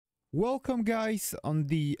Welcome guys on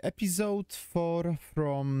the episode 4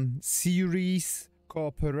 from series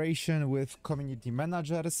Cooperation with Community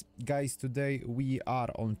Managers. Guys, today we are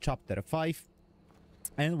on chapter 5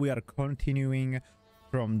 and we are continuing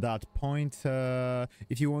from that point.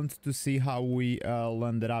 If you want to see how we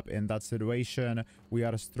landed up in that situation, we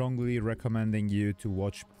are strongly recommending you to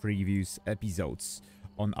watch previous episodes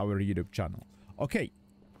on our YouTube channel. Okay,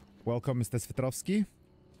 welcome Mr. Svetrowski.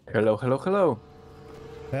 Hello, hello, hello.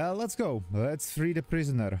 Let's go. Let's free the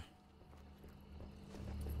prisoner.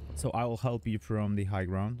 So I will help you from the high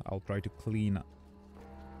ground. I'll try to clean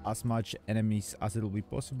as much enemies as it will be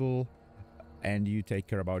possible, and you take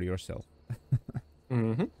care about yourself.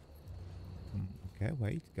 Okay,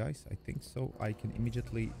 wait, guys. I think so. I can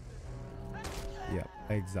immediately... Yeah,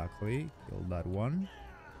 exactly. Kill that one.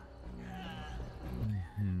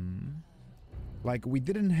 Like, we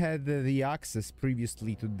didn't have the access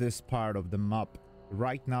previously to this part of the map.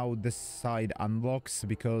 Right now, this side unlocks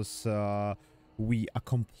because we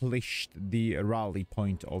accomplished the rally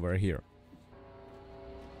point over here.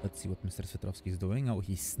 Let's see what Mr. Svetrowski is doing. Oh,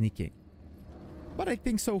 he's sneaking. But I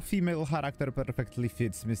think so female character perfectly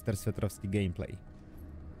fits Mr. Svetrowski gameplay.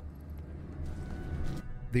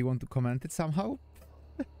 Do you want to comment it somehow?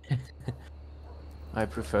 I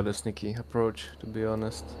prefer the sneaky approach, to be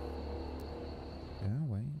honest. Yeah,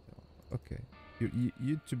 wait. Okay.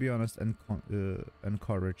 You to be honest,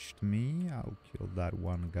 encouraged me. I'll kill that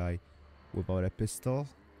one guy without a pistol.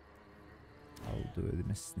 I'll do it in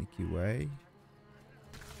a sneaky way.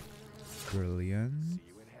 Brilliant.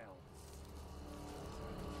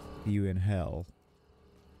 See you in hell.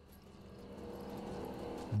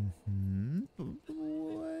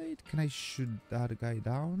 Wait, can I shoot that guy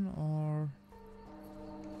down or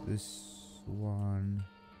this one?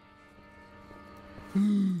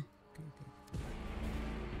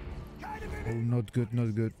 Oh, not good,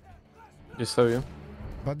 not good. Just saw you.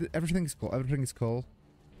 But everything is cool, everything is cool.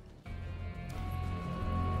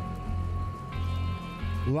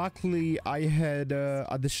 Luckily, I had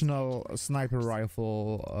additional sniper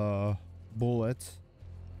rifle bullet.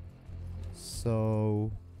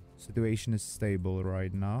 So, situation is stable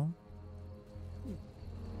right now.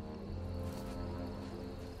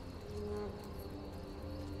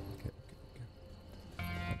 Okay.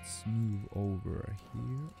 Let's move over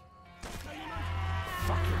here.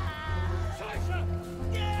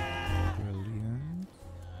 Brilliant.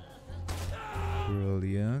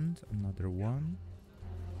 Brilliant. Another one.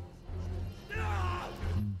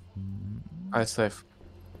 I save.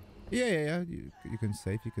 Yeah. You can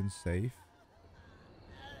save, you can save.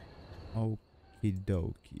 Okie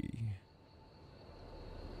dokie.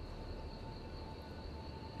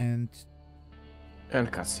 And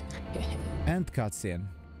cutscene. And cutscene.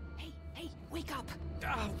 Hey, wake up!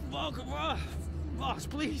 Welcome, boss,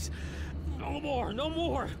 please. No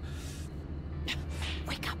more.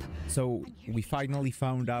 Wake up! So we finally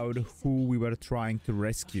found out who we were trying to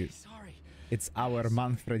rescue. Sorry. It's our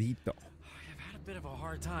Manfredito. I've had a bit of a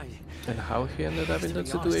hard time. And how he ended up in that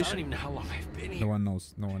To be honest, I don't situation? even know how long I've been here. No one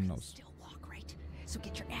knows, no one knows. Still walk, right? So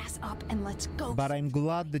get your ass up and let's go. But I'm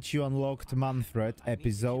glad that you unlocked Manfred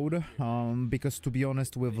episode, because to be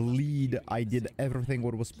honest, with lead, I did everything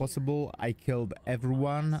what was possible. I killed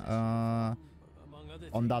everyone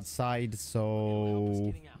on that side,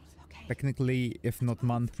 so technically, if not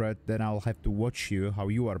Manfred, then I'll have to watch you, how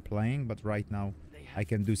you are playing, but right now, I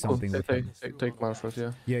can do something with him. Take Manfred,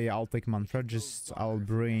 yeah. Yeah, I'll take Manfred, just I'll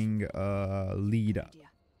bring lead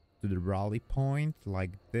to the rally point,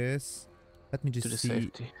 like this. Let me just see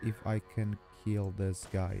safety. if I can kill this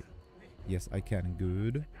guy. Yes, I can.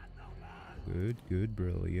 Good. Good,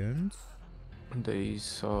 brilliant. They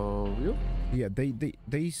saw you? Yeah,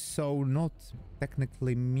 they saw not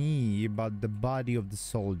technically me, but the body of the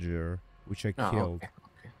soldier, which I killed. Okay.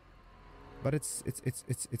 But its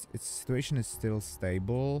situation is still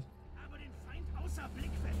stable.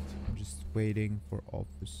 I'm just waiting for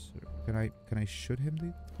officer. Can I shoot him? Do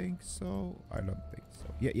you think so? I don't think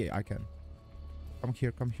so. Yeah, I can.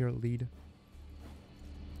 Come here, lead.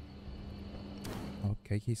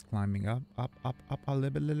 Okay, he's climbing up, a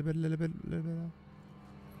little bit.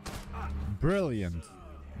 Brilliant.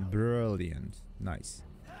 Nice.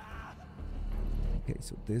 Okay,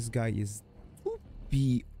 so this guy is... To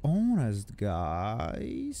be honest,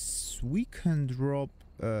 guys, we can drop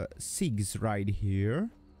SIGs right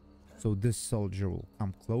here. So this soldier will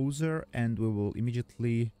come closer and we will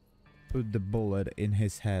immediately put the bullet in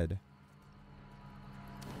his head.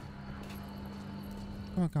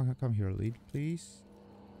 Come here, lead, please.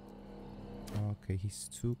 Okay, he's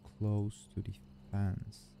too close to the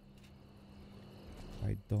fence.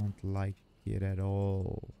 I don't like it at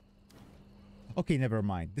all. Okay, never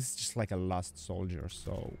mind. This is just like a last soldier,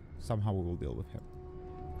 so somehow we will deal with him.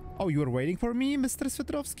 Oh, you were waiting for me, Mr.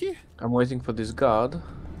 Svetrovsky? I'm waiting for this guard.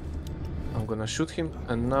 I'm gonna shoot him,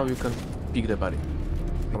 and now you can pick the body.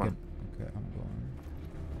 Come on. Okay, I'm going.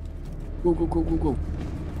 Go, go, go, go, go.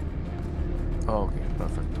 Oh, okay,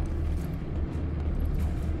 perfect.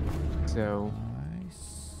 So,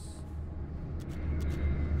 Nice.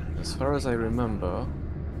 as far as I remember,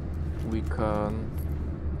 we can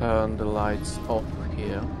turn the lights off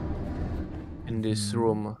here in this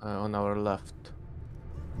room on our left.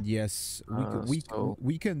 Yes, So-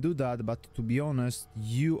 we can do that, but to be honest,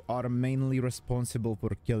 you are mainly responsible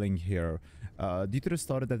for killing here. Due to the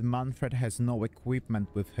story that Manfred has no equipment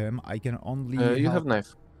with him, I can only You help- have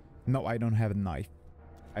knife. No, I don't have a knife.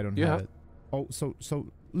 I don't You have have? it. Oh, so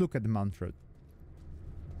look at Manfred.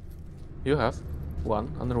 You have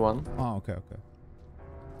one under one. Oh, okay.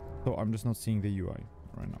 So I'm just not seeing the UI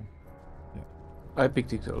right now. I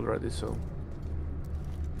picked it already, so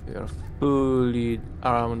we are fully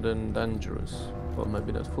armed and dangerous. Well,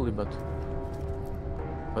 maybe not fully, but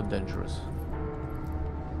dangerous.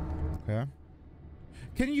 Okay.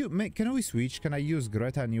 Can we switch? Can I use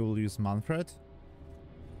Greta and you will use Manfred?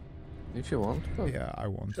 If you want. Well, Yeah, I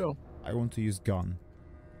want. Sure. I want to use gun.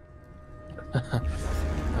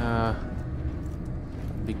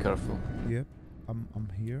 Be careful. Yep, I'm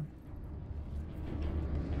here.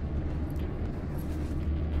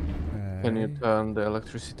 Can you Okay. turn the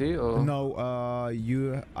electricity or? No,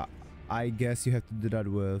 I guess you have to do that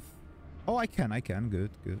with... Oh, I can.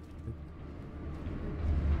 Good.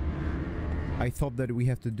 I thought that we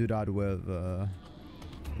have to do that with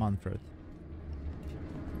Manfred.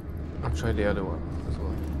 I'll try the other one as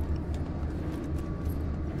well.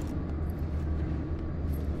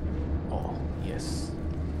 Oh, yes.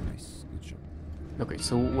 Nice, good job. Okay,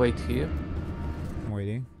 so wait here. I'm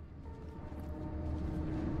waiting.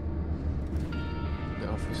 The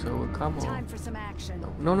officer will come or... Time for some action.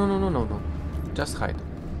 No. Just hide.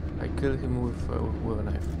 I kill him with a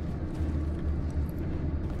knife.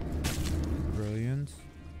 Brilliant.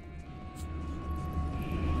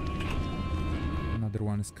 Another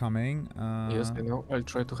one is coming. Yes, I know. I'll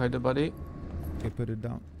try to hide the body. Okay, put it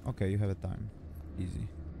down. Okay, you have a time. Easy.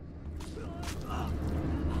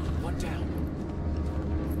 One down.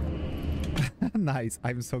 Nice.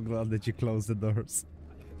 I'm so glad that you closed the doors.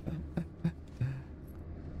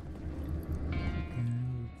 Okay,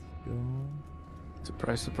 let's go.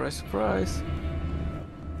 Surprise, surprise, surprise.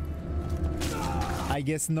 I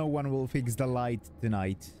guess no one will fix the light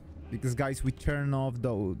tonight. Because guys, we turn off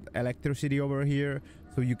the electricity over here.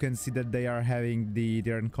 So you can see that they're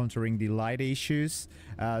encountering the light issues.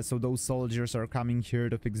 So those soldiers are coming here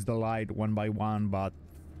to fix the light one by one, but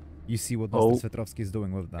you see what Mr. Svetrovsky is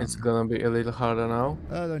doing with them. It's gonna be a little harder now.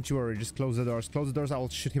 Don't you worry, just close the doors. Close the doors, I will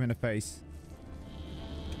shoot him in the face.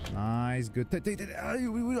 Nice, good. I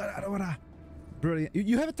don't wanna... Brilliant.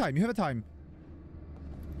 You have a time,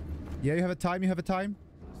 Yeah, you have a time,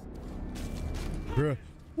 Bruh.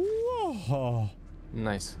 Whoa.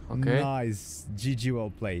 Nice. Okay. Nice. GG, well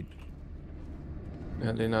played.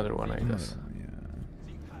 And another one, I guess.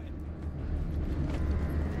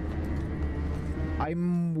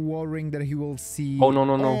 I'm worrying that he will see... Oh, no.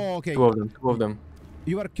 Oh, okay. Two of them.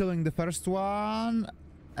 You are killing the first one,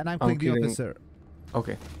 and I'm I'm killing the killing- officer.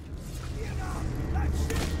 Okay.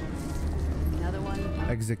 Another one.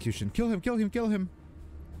 Execution. Kill him.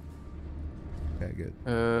 Okay, good.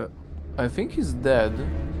 I think he's dead.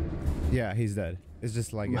 Yeah, he's dead. It's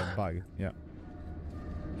just like a bug. Yeah.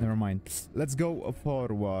 Never mind. Let's go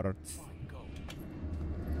forward.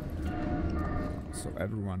 So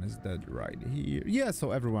everyone is dead right here. Yeah,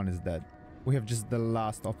 so everyone is dead. We have just the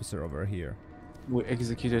last officer over here. We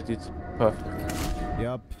executed it perfectly.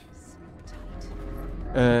 Yep.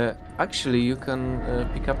 Actually, you can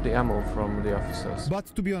pick up the ammo from the officers. But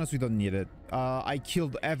to be honest, we don't need it. I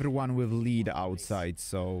killed everyone with lead outside,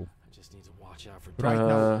 so I just need to watch out for right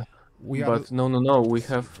now we are... But no. We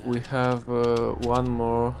have one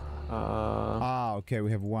more okay,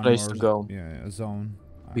 we have one place more to go. Yeah, zone.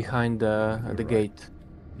 Behind the you're gate.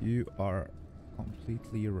 You are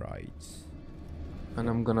completely right. And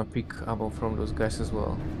I'm gonna pick ammo from those guys as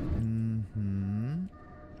well. And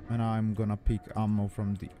I'm gonna pick ammo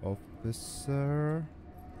from the officer.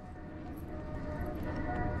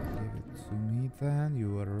 Give it to me then.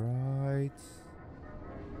 You are right.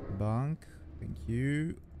 Bunk. Thank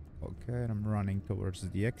you. Okay, and I'm running towards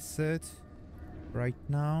the exit right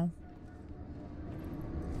now.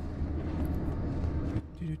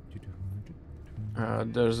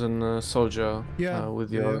 There's a soldier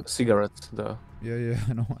with your cigarettes there. Yeah,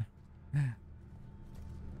 I know.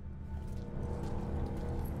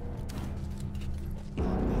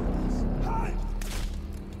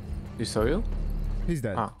 He saw you? He's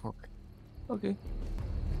dead. Ah, okay. Okay.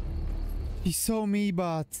 He saw me,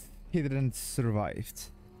 but he didn't survive.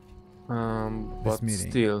 But meeting.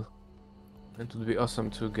 still, it would be awesome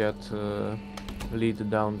to get lead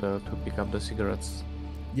down there to pick up the cigarettes.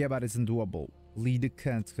 Yeah, but it's doable. Lead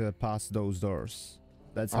can't pass those doors.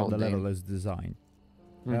 That's how Oh, the level damn. is designed.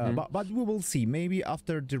 Mhm. But we will see. Maybe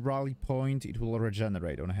after the rally point, it will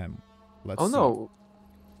regenerate on him. Let's Oh see. no,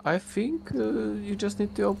 I think you just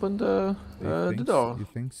need to open the door. You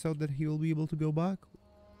think so that he will be able to go back?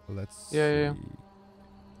 Let's Yeah, see. yeah,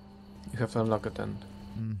 You have to unlock it then.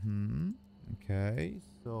 Mm-hmm. Okay,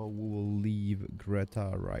 so we will leave Greta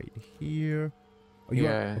right here. Oh, you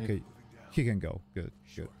Yeah, are, okay. He can go. Good,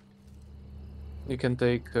 good. You can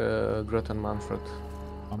take Greta and Manfred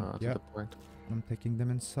to Yeah, the point. I'm taking them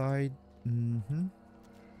inside. Mm-hmm.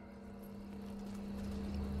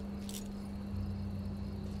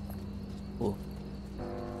 Cool.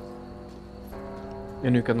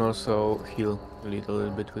 And you can also heal a little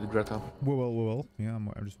bit with Greta. We will. Yeah, I'm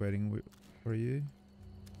just waiting for you.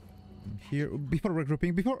 I'm here. Before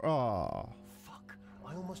regrouping, Fuck,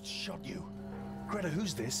 I almost shot you. Greta,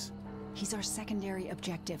 who's this? He's our secondary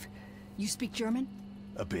objective. You speak German?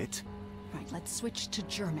 A bit. Right, let's switch to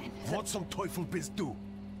German. What some Teufel bist du?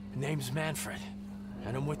 Name's Manfred,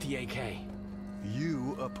 and I'm with the AK.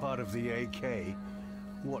 You are part of the AK?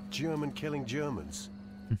 What, German killing Germans?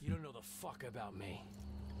 You don't know the fuck about me.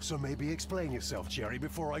 So maybe explain yourself, Jerry,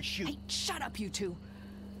 before I shoot. Hey, shut up, you two.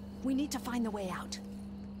 We need to find the way out.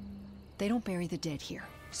 They don't bury the dead here,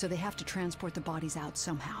 so they have to transport the bodies out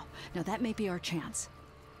somehow. Now that may be our chance.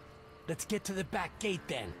 Let's get to the back gate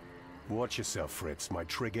then. Watch yourself, Fritz. My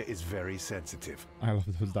trigger is very sensitive. I love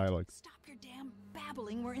those dialogues. Stop your damn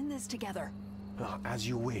babbling. We're in this together. Ah, as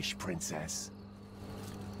you wish, Princess.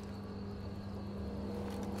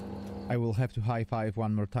 I will have to high five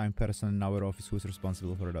one more time person in our office who's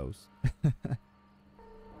responsible for those.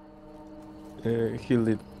 Heal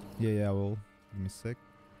it. Yeah, I will. Give me a sec.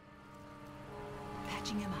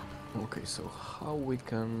 Patching him up. Okay, so how we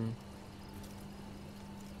can...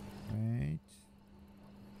 Wait.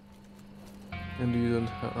 And you don't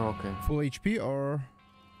have... Oh, okay. Full HP or?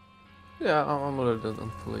 Yeah, I'm already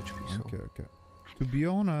on full HP, so... Okay. To be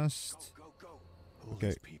honest, All Okay.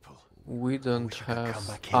 these people. We don't Wish I could come have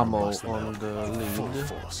back here and ammo bust them on out. the Full lead.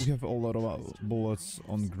 force. we have a lot of bullets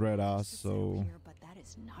on Greta, so... Here, but that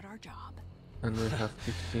is not our job. And we have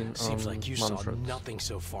 15 Seems on like you Manfred. saw nothing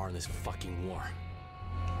so far in this fucking war.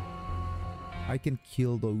 I can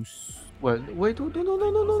kill those. Well, wait,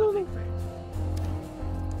 no.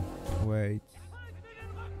 Wait.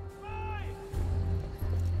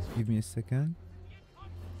 Give me a second.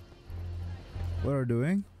 What are you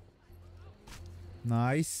doing?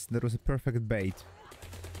 Nice. That was a perfect bait.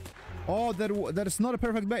 Oh, there's not a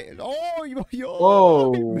perfect bait. Oh, yo.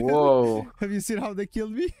 Oh, whoa. Have you seen how they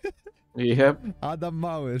killed me? Yep. Adam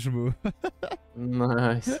Małysz był.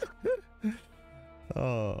 Nice.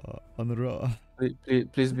 Oh, on raw.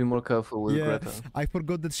 Please be more careful with Yeah, Greta. I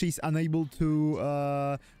forgot that she's unable to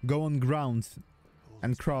go on ground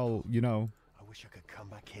and crawl, you know. I wish I could come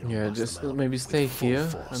back here and Yeah, bust just them out maybe with stay full here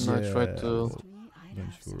force. and I try Yeah. to... I'd Don't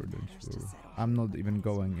have some sure. matters to settle. I'm not even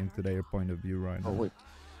going into their point of view right Oh now. wait.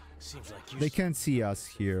 Seems like you They saw can't see us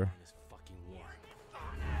here. in this fucking war.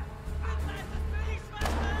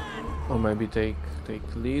 Or maybe take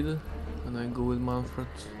lead and I go with Manfred.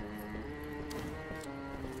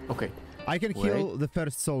 Okay. I can kill the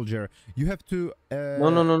first soldier. You have to.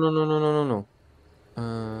 No.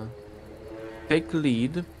 Take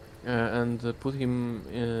lead and put him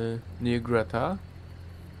near Greta,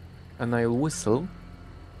 and I'll whistle,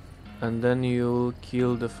 and then you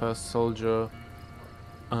kill the first soldier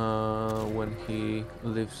when he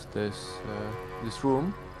leaves this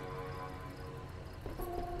room.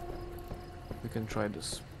 We can try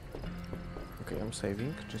this. Okay, I'm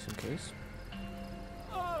saving just in case.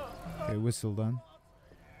 Okay, whistle then.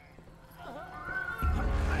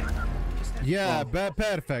 Yeah,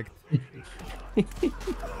 perfect.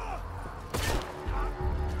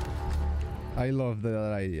 I love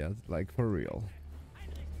that idea, like for real.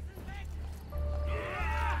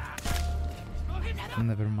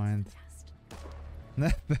 Never mind.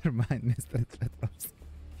 Never mind, Mr. Tretros.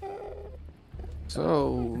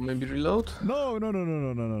 So maybe reload. No.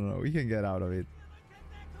 We can get out of it.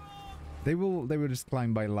 They will just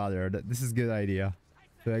climb by ladder. This is a good idea.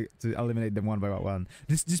 To eliminate them one by one.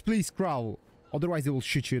 Just please crawl. Otherwise they will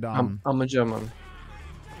shoot you down. I'm a German.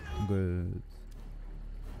 Good.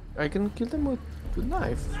 I can kill them with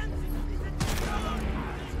knife.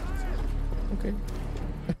 Okay.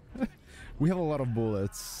 We have a lot of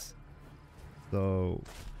bullets. So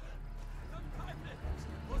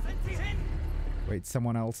Wait,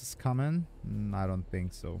 someone else is coming? I don't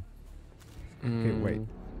think so. Okay, wait.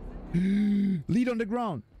 Lead on the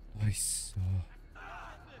ground. I saw.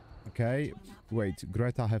 Okay, wait.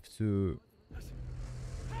 Greta have to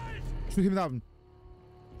shoot him down.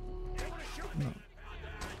 No.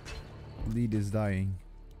 Lead is dying.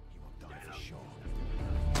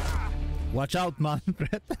 Watch out, man.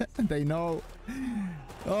 They know.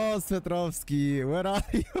 Oh, Svetrovsky, where are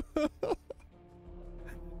you?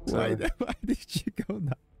 why did you go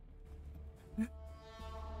now?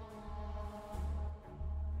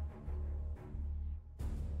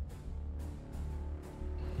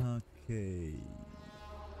 Okay.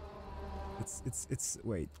 It's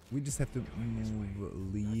wait, we just have to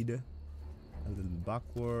move lead a little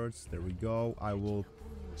backwards. There we go. I will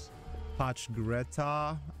touch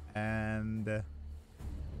Greta and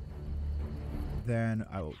then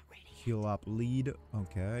I will heal up lead.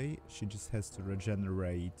 Okay, she just has to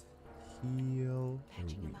regenerate. Heal. There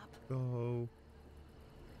we go.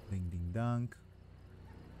 Ding ding dunk.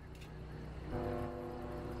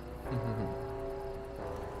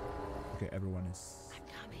 Okay, everyone is. I'm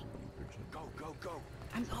coming. Go, go, go.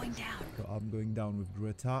 I'm going down. So I'm going down with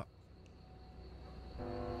Greta.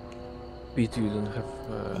 Pete, you don't have.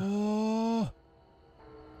 Oh.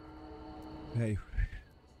 Hey.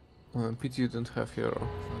 Pete, you don't have your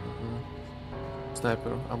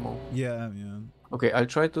sniper ammo. Yeah, yeah. Okay, I'll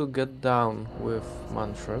try to get down with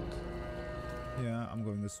Manfred. Yeah, I'm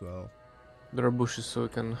going as well. There are bushes, so we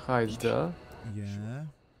can hide there. Yeah.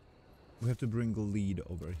 We have to bring a lead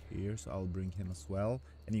over here, so I'll bring him as well.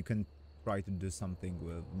 And you can try to do something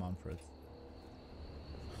with Manfred.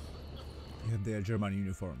 You have their German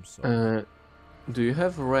uniforms, so... do you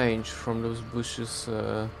have range from those bushes?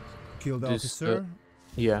 Kill the this, officer?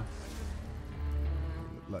 Yeah.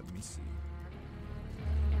 Let me see.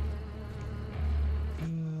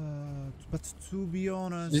 But to be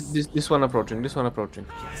honest... This one approaching, this one approaching.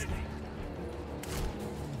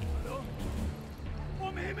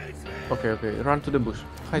 Okay, okay, run to the bush.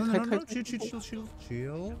 Hide, no, hide, no, hide.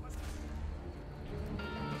 Chill.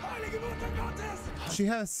 She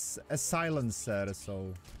has a silencer,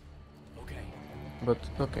 so... Okay. But,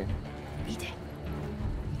 okay.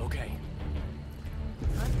 Okay.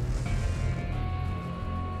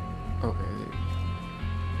 Okay.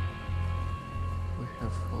 We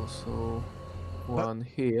have also one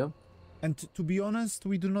here. And to be honest,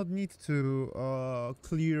 we do not need to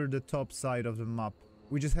clear the top side of the map.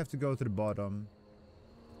 We just have to go to the bottom.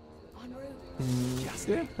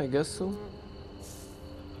 Yeah, I guess so.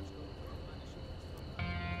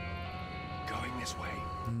 Going this way.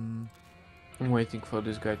 I'm waiting for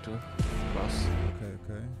this guy to pass.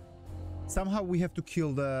 Okay. Somehow we have to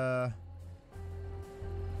kill the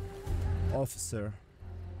officer.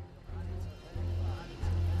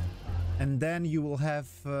 And then you will have...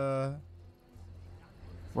 Well,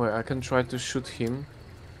 I can try to shoot him.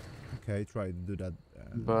 Okay, try to do that.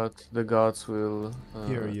 But the guards will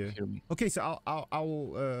Hear you. hear me. Okay, so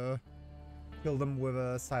I'll kill them with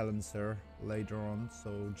a silencer later on.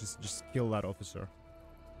 So just kill that officer.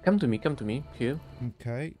 Come to me, here.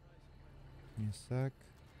 Okay. Give me a sec.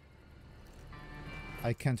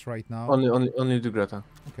 I can't right now. Only the Greta.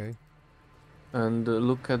 Okay. And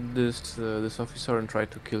look at this this officer and try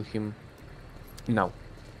to kill him now.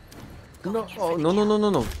 No, oh,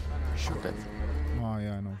 no. Shoot that. Oh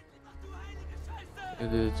yeah, I know.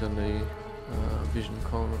 It is on the vision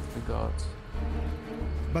cone of the guards.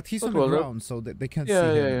 But he's But on the well, ground, so they can't see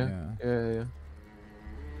Yeah, him. yeah.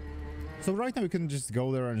 So right now we can just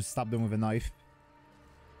go there and stab them with a knife.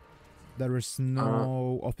 There is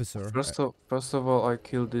no officer. First of all, I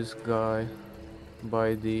killed this guy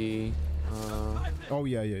by the Oh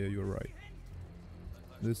yeah, you're right.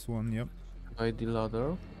 This one, yep. by the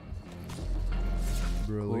ladder.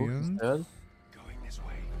 Brilliant. Cool, dead. Going this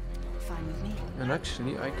way. Fine with me. And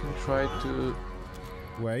actually, I can try to.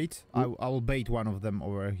 Wait, I will bait one of them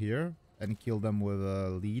over here and kill them with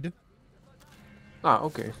a lead. Ah,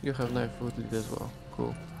 okay. You have knife with it as well.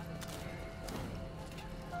 Cool.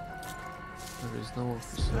 There is no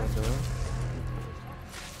officer there.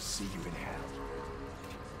 See you in hell.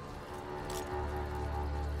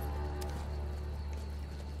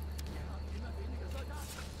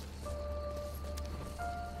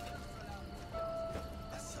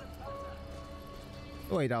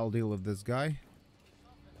 Wait, I'll deal with this guy.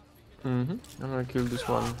 I'm gonna kill this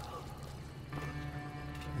one.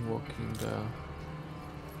 Walking there.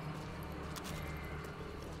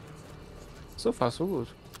 So far, so good.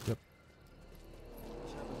 Yep.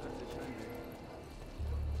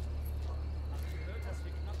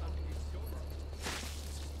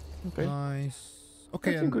 Okay. Nice.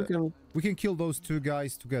 Okay, I think and we can kill those two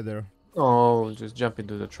guys together. Oh, just jump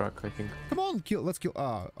into the truck, I think. Come on, let's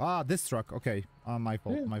kill. This truck. Okay, my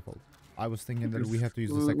fault. Yeah. My fault. I was thinking that we have to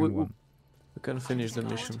use the second one. We can finish the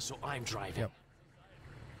mission. So I'm driving. Yep.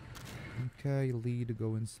 Okay, lead,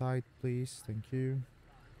 go inside, please. Thank you.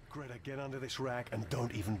 Greta, get under this rack and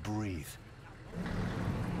don't even breathe.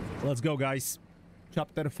 Let's go, guys.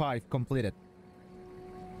 Chapter 5 completed.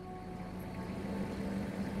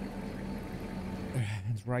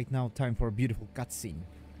 And right now, time for a beautiful cutscene.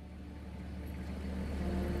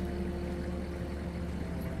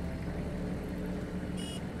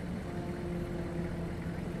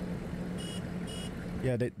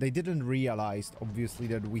 Yeah, they didn't realize, obviously,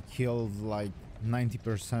 that we killed like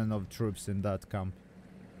 90% of troops in that camp.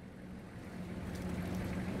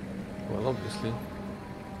 Well, obviously.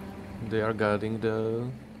 They are guarding the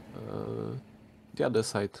other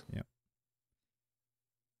side. Yeah.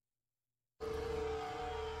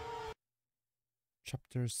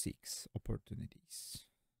 Chapter 6, Opportunities.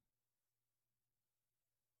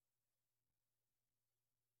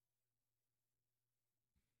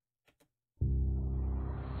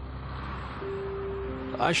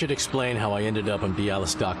 I should explain how I ended up in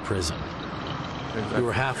Bialystok prison. We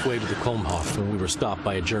were halfway to the Kulmhof when we were stopped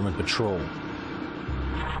by a German patrol.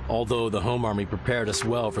 Although the Home Army prepared us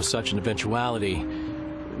well for such an eventuality,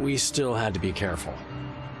 we still had to be careful.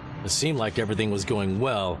 It seemed like everything was going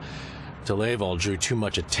well, till Eivald drew too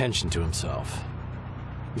much attention to himself.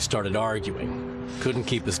 We started arguing, couldn't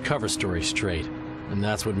keep his cover story straight, and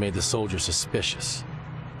that's what made the soldiers suspicious.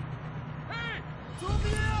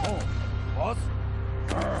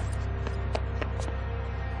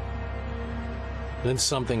 Then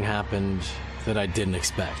something happened that I didn't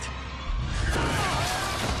expect.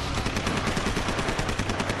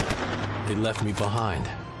 They left me behind.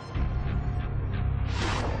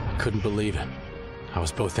 I couldn't believe it. I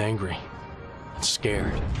was both angry and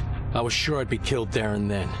scared. I was sure I'd be killed there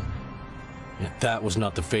and then. Yet that was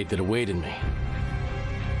not the fate that awaited me.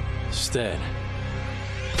 Instead,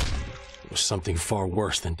 it was something far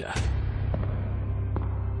worse than death.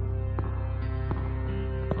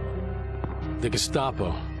 The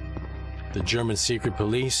Gestapo, the German secret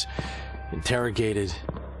police, interrogated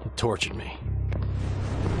and tortured me.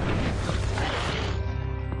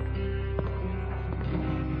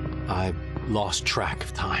 I lost track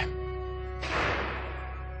of time.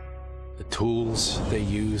 The tools they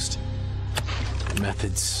used,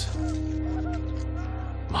 methods,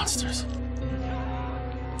 monsters.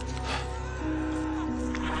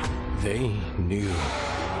 They knew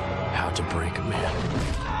how to break a man.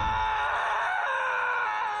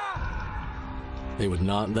 They would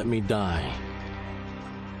not let me die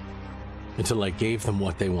until I gave them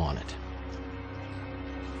what they wanted.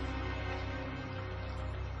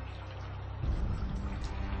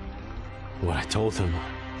 What I told them,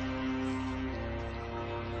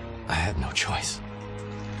 I had no choice.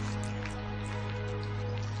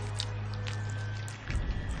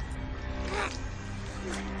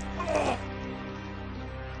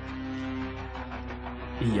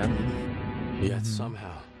 Yet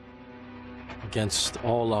somehow, against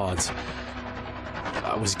all odds,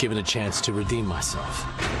 I was given a chance to redeem myself.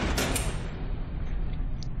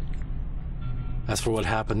 As for what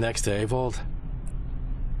happened next to Eivald,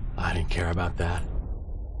 I didn't care about that.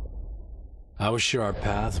 I was sure our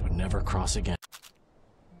paths would never cross again.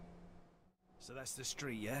 So that's the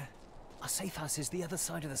street, yeah? Our safe house is the other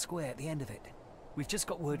side of the square at the end of it. We've just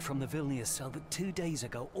got word from the Vilnius cell that 2 days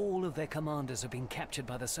ago all of their commanders have been captured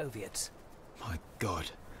by the Soviets. My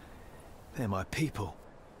God. They're my people.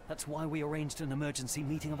 That's why we arranged an emergency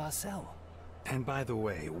meeting of our cell. And by the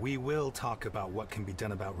way, we will talk about what can be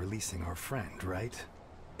done about releasing our friend, right?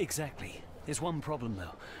 Exactly. There's one problem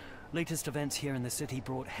though. Latest events here in the city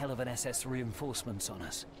brought hell of an SS reinforcements on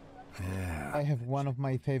us. Yeah. I have one of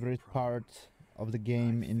my favorite parts of the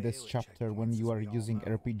game in this chapter when you are using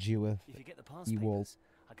RPG with If you get the pass Ewald. papers,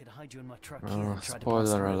 I could hide you in my truck here and try to pass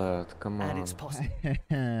Spoiler through. alert, come And on. it's possible.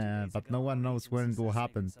 But no one knows when it will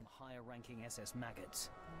happen. Some higher-ranking SS maggots.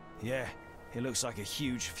 Yeah, it looks like a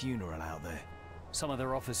huge funeral out there. Some of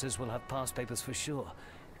their officers will have pass papers for sure.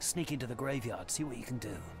 Sneak into the graveyard, see what you can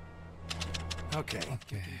do. Okay.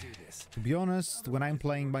 To be honest, when I'm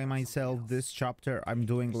playing by myself this chapter, I'm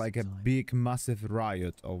doing like a big massive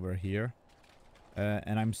riot over here.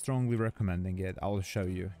 And I'm strongly recommending it. I'll show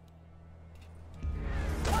you.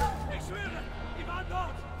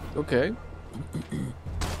 Okay.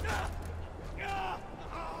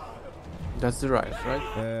 That's the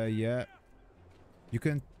right? Yeah. You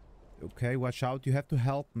can... Okay, watch out. You have to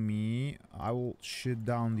help me. I will shoot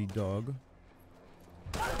down the dog.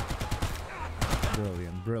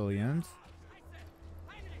 Brilliant, brilliant.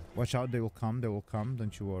 Watch out, they will come,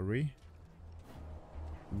 don't you worry.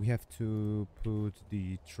 We have to put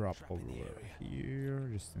the trap over here,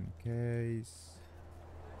 just in case.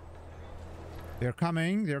 They're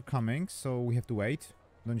coming, so we have to wait.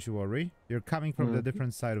 Don't you worry. They're coming from the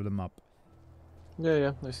different side of the map.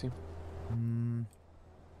 Yeah, I see.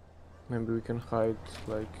 Maybe we can hide,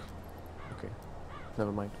 like... Okay,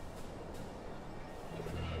 never mind.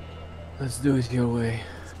 Let's do it your way.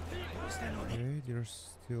 Okay, they're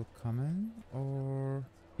still coming, or...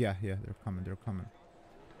 Yeah, they're coming.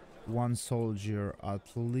 One soldier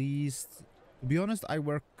at least. To be honest, I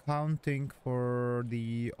were counting for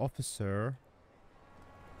the officer,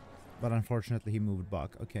 but unfortunately he moved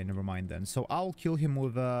back. Okay, never mind then. So I'll kill him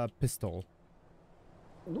with a pistol.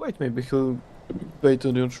 Wait, maybe he'll bait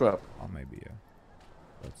on your trap. Oh, maybe, yeah.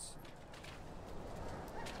 Let's...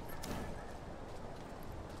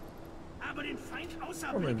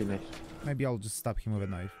 Or maybe not. Maybe I'll just stab him with a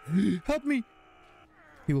knife. Help me!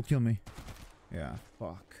 He will kill me. Yeah,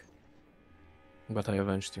 fuck. But I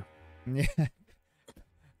avenged you. Yeah.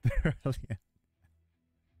 Brilliant.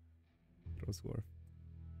 It was worth.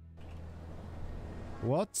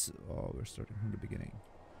 What? Oh, we're starting from the beginning.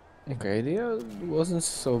 Okay, idea wasn't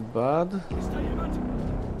so bad.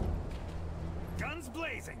 Guns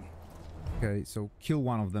blazing. Okay, so kill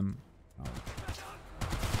one of them. Oh.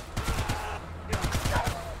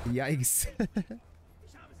 Yikes.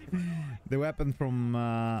 The weapon from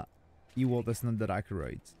Ewald is not that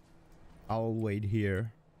accurate. I'll wait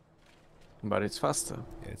here. But it's faster.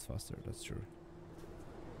 Yeah, it's faster, that's true.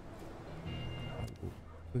 I will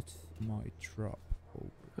put my trap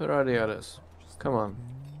over. Where are the others? Come on.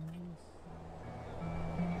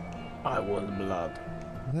 I want blood.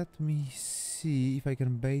 Let me see if I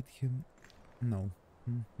can bait him. No.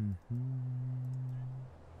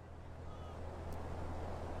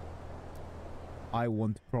 I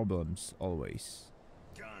want problems always.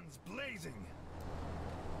 Guns blazing.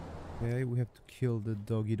 Okay, we have to kill the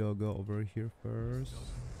doggy doggo over here first.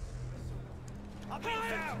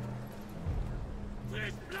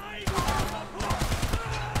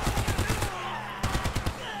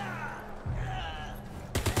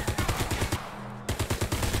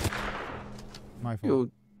 My fault.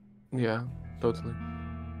 Yeah, totally.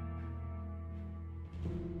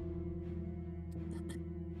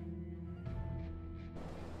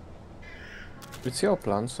 It's your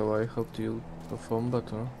plan, so I hope you'll perform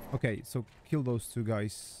better. Okay, so kill those two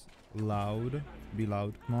guys loud. Be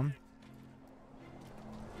loud, come on.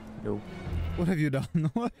 No. What have you done?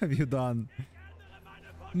 What have you done?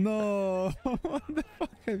 No! What the fuck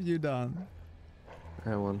have you done?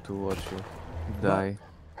 I want to watch you die.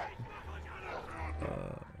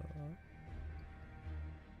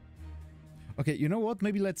 Okay, you know what?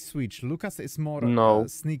 Maybe let's switch. Lucas is more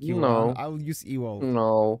sneaky one. I'll use Ewald.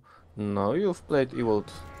 No, you've played Ewald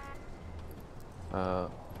from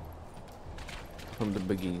the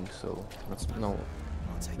beginning, so that's no.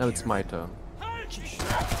 Now it's my turn.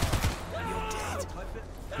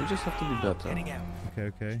 You just have to be better.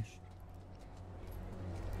 Okay.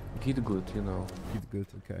 Get good, you know. Get good,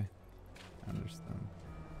 okay. I understand.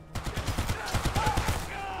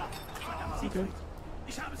 Okay.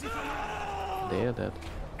 They are dead.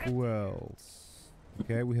 Who else?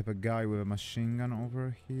 Okay, we have a guy with a machine gun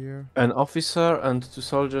over here. An officer and 2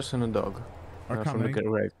 soldiers and a dog. Are from the coming?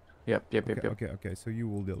 grave. Yep. Okay, so you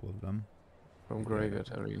will deal with them. From graveyard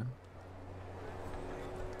area.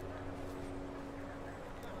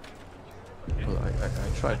 Well,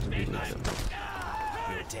 I tried to deal with them.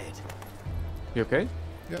 You're dead. You okay?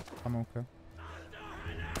 Yep, I'm okay.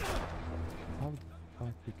 How the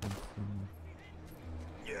fuck we can see me?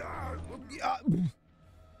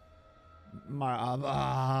 My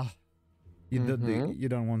you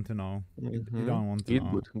don't want to know. You don't want to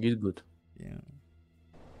know. Get good. Yeah.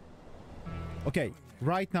 Okay,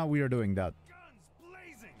 right now we are doing that.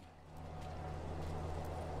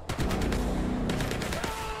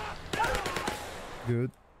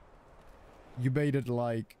 Good. You baited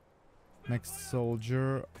like next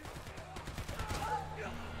soldier.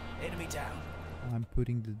 Enemy down. I'm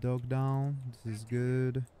putting the dog down. This is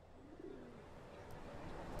good.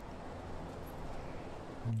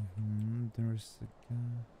 There's a guy.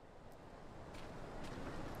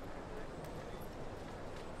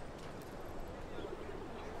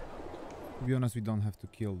 To be honest, we don't have to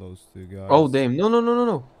kill those two guys. Oh damn!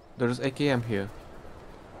 No! There's AKM here.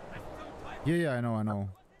 Yeah, I know.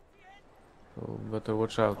 So better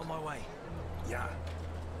watch out. On my way. Yeah.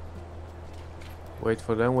 Wait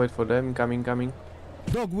for them. Coming.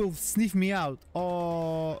 Dog will sniff me out.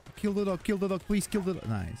 Oh, kill the dog, please kill the dog.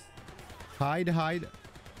 Nice. Hide, hide.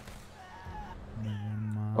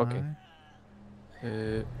 Never Okay.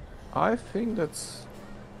 mind. I think that's...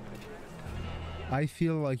 I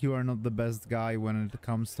feel like you are not the best guy when it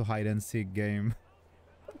comes to hide and seek game.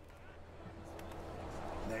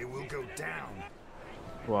 They will go down.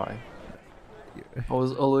 Why? I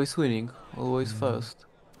was always winning, always first.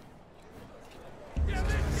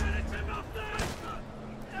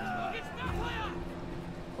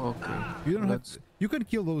 Okay. You don't have to, you can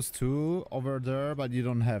kill those two over there, but you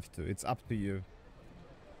don't have to. It's up to you.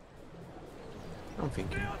 I'm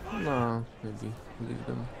thinking. No, maybe leave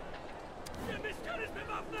them.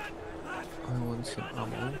 I want some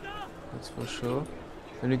ammo. That's for sure.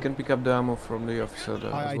 And you can pick up the ammo from the officer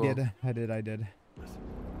there as well. I did. You did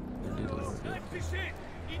already, okay.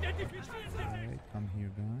 Okay, come here,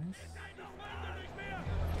 guys.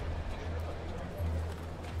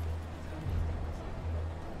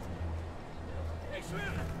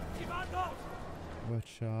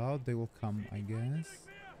 Watch out, they will come, I guess.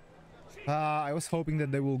 I was hoping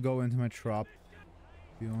that they will go into my trap,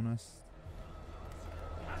 to be honest.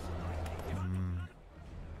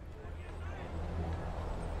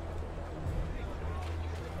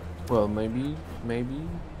 Well, maybe.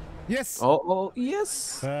 Yes! Oh,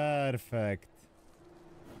 yes! Perfect.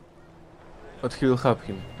 But he'll help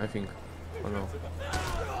him, I think. Or no?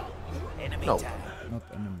 No. Not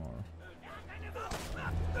anymore.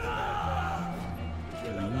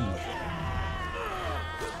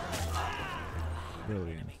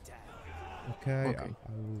 Brilliant. Okay, I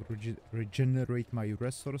will regenerate my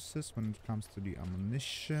resources when it comes to the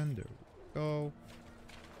ammunition. There we go.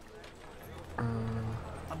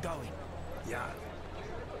 I'm going. Yeah.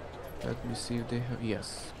 Let me see if they have...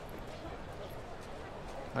 Yes.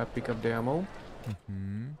 I pick up the ammo. I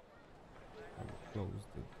will close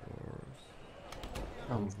the doors.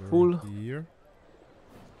 I'm Over full. Here.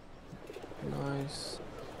 Nice.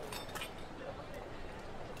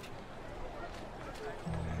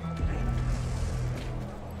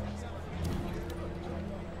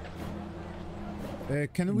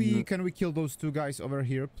 Can we kill those two guys over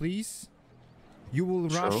here, please? You will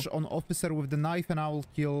rush on officer with the knife, and I will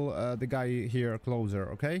kill the guy here closer.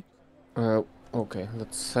 Okay? Okay.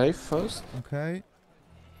 Let's save first. Okay.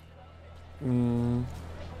 I'm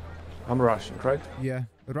rushing, right? Yeah.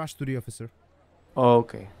 Rush to the officer.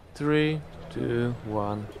 Okay. 3, 2,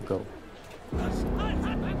 1, go.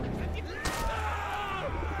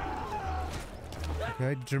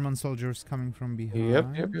 Okay. German soldiers coming from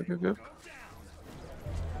behind. Yep.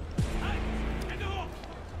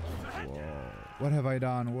 What have I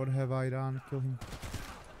done? What have I done? Kill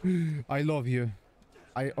him. I love you.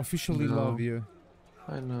 I officially love you.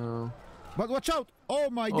 I know. But watch out! Oh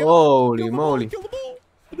my god! Holy moly! Kill them all!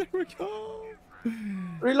 There we go!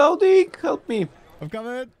 Reloading! Help me! I'm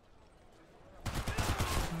coming!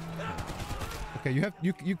 Okay,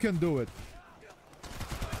 you can do it.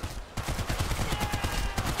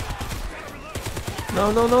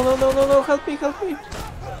 No! Help me!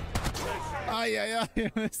 Ay,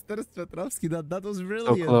 Mr. Petrovsky, that was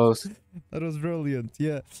brilliant. So close. That was brilliant.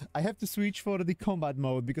 Yeah, I have to switch for the combat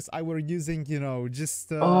mode because I were using, you know,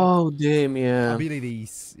 just oh damn, yeah.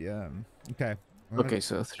 abilities. Yeah. Okay. Okay,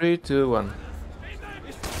 so 3, 2, 1.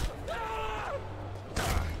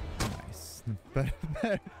 Nice.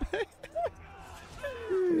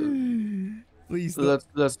 Please.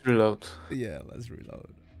 Let's reload. Yeah, let's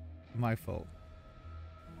reload. My fault.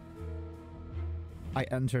 I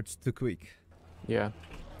entered too quick. Yeah.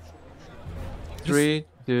 3,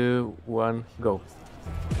 2, 1, go.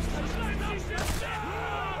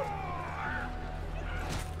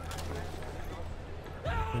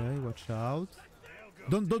 Okay, watch out.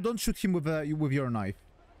 Don't shoot him with your knife,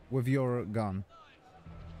 with your gun.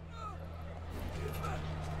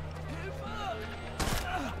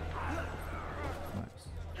 Nice.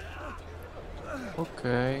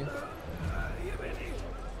 Okay.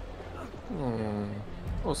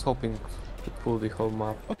 I was hoping to pull the whole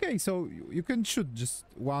map. Okay, so you can shoot just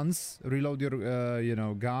once, reload your you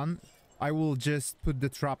know, gun. I will just put the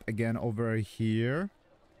trap again over here.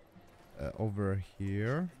 Over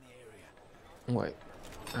here. Wait,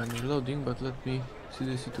 I'm reloading, but let me see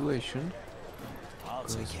the situation.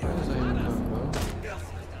 As far as I remember.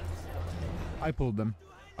 I pulled them,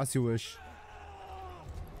 as you wish.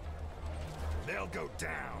 They'll go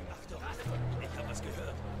down.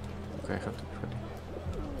 Okay, I have to be ready.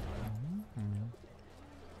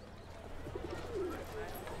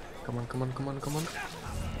 Come on.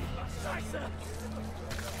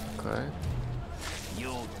 Okay.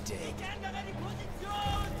 You're dead.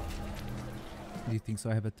 Do you think so?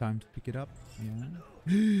 I have a time to pick it up?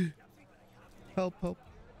 Yeah. Help.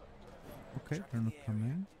 Okay, they're not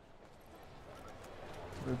coming.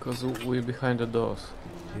 Because we're behind the doors.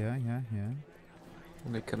 Yeah.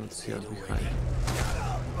 And they cannot see us behind.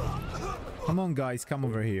 Come on, guys, come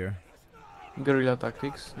over here. Guerrilla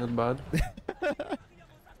tactics, not bad.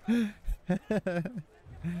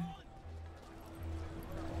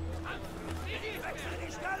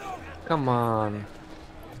 Come on.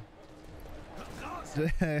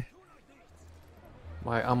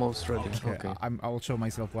 My ammo's ready. Okay. I'll show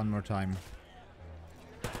myself one more time.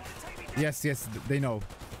 Yes, they know.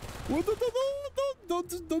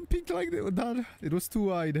 Don't peek like that. It was too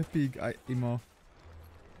wide. Peek, Imo.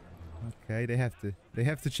 Okay, they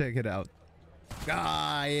have to check it out.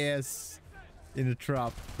 Ah, yes. In the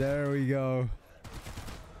trap. There we go.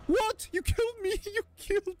 What? You killed me. You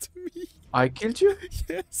killed me. I killed you?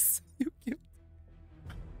 Yes, you killed.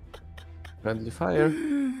 Friendly fire.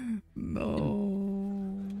 No.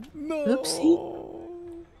 Oopsie.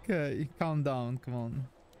 Okay, calm down. Come on.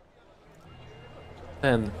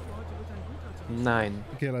 10. 9.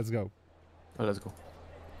 Okay, let's go. Oh, let's go.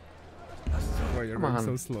 Why you're going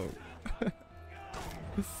so slow?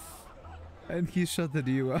 And he shot at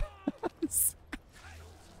you. I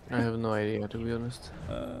have no idea, to be honest.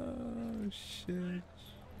 Oh shit.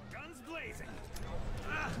 Guns blazing.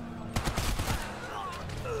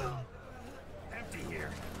 Empty here.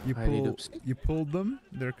 You pulled them?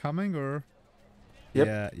 They're coming or?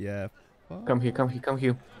 Yep. Yeah. Come here.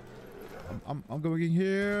 I'm going in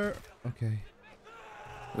here. Okay.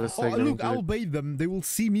 Let's Oh, take them look, to I'll bait them. They will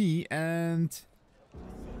see me and...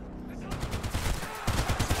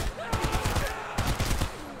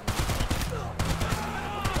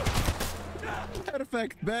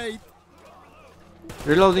 Perfect bait.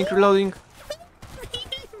 Reloading.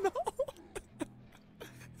 No.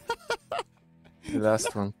 The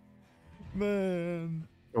last one. Man.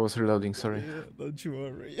 I was reloading, sorry. Yeah, don't you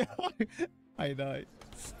worry. I died.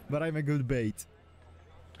 But I'm a good bait.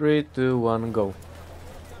 3, 2, 1, go.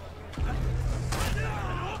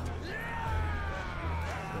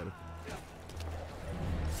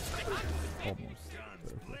 Almost.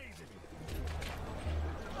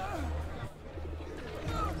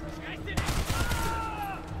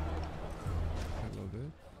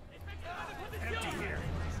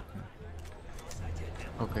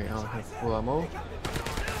 Okay, I'll have full ammo.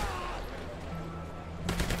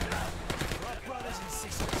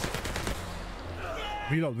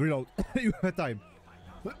 Reload. You have time.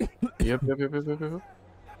 Yep.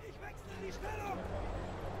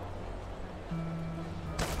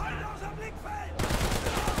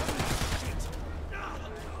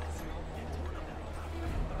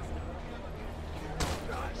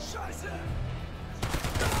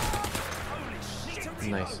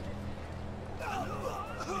 Nice.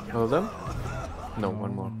 All of them? No,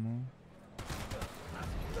 one more.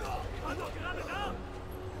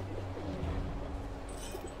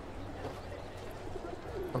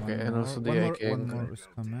 Okay, and also the AK. One more is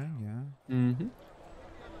coming, yeah. Mm-hmm.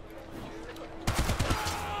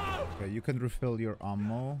 Okay, you can refill your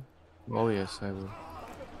ammo. Oh yes, I will.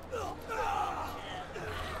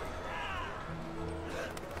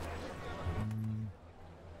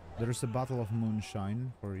 There's a bottle of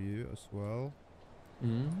moonshine for you as well.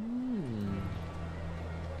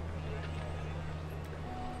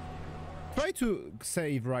 Try to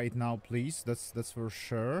save right now, please. That's for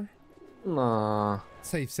sure. Nah.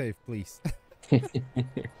 Save, please.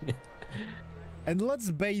 And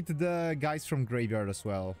let's bait the guys from graveyard as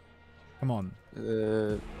well. Come on.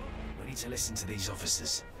 We need to listen to these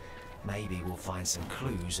officers. Maybe we'll find some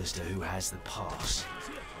clues as to who has the pass.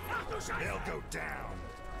 They'll go down.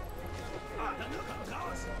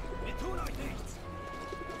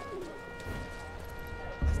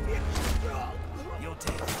 You're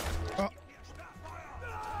dead. Oh.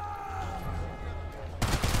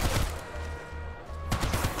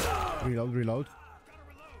 Reload.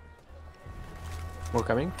 More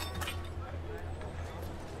coming.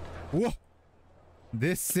 Whoa!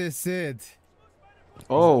 This is it.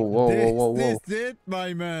 Oh, whoa. This is it,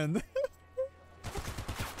 my man.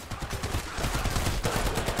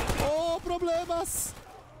 Oh, problemas.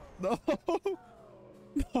 No.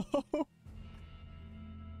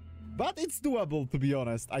 But it's doable, to be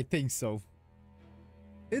honest. I think so.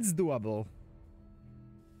 It's doable.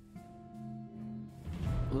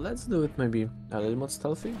 Let's do it maybe a little more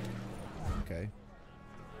stealthy. Okay.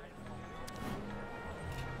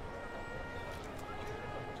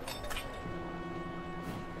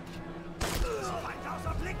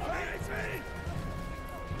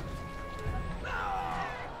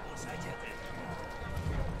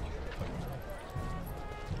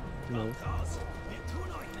 No.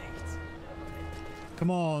 Come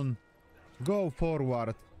on. Go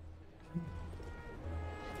forward.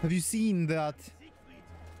 Have you seen that?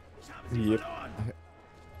 Yep.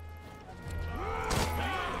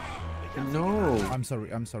 No. I'm sorry,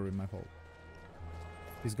 my fault.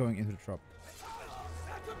 He's going into the trap.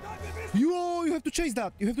 You have to chase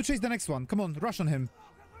that. You have to chase the next one. Come on, rush on him.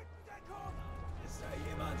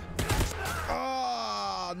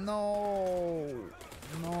 Ah, no.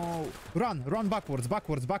 No. Run backwards.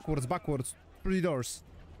 Through the doors.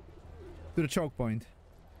 To the choke point.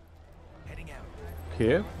 Heading out.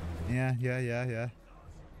 Here? Yeah.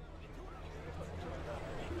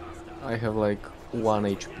 I have like 1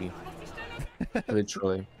 HP.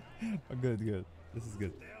 Literally. Oh, good. This is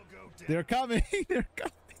good. They're coming. They're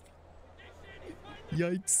coming.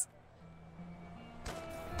 Yikes.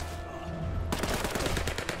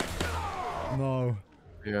 No.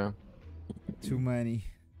 Yeah. Too many.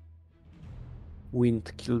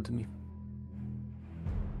 Wind killed me.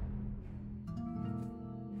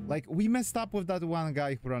 Like, we messed up with that one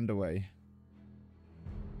guy who ran away.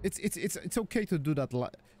 It's okay to do that,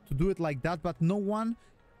 to do it like that, but no one,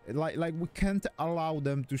 like we can't allow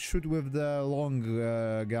them to shoot with the long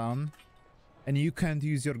gun, and you can't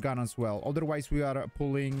use your gun as well. Otherwise, we are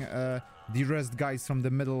pulling the rest guys from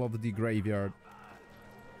the middle of the graveyard.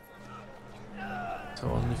 So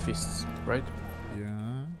only fists, right?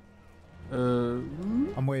 Yeah.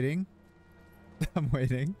 I'm waiting. I'm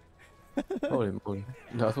waiting. Holy moly.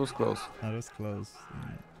 That was close. That was close.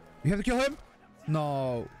 You have to kill him?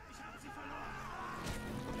 No.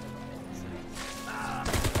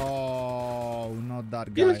 Oh, not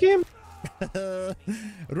that guy. Kill him!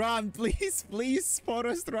 Run, please,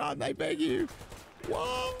 Forrest, run, I beg you.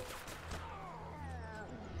 Whoa.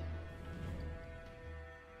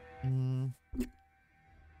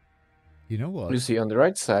 You know what? You see on the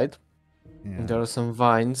right side, Yeah. there are some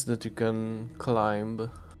vines that you can climb.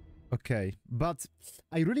 Okay, but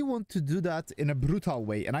I really want to do that in a brutal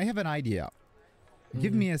way, and I have an idea.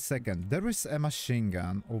 Give me a second. There is a machine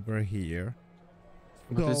gun over here.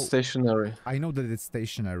 But it's stationary. I know that it's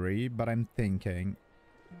stationary, but I'm thinking,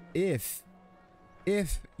 if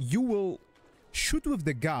you will shoot with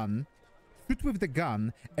the gun,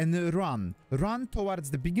 and run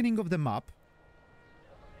towards the beginning of the map.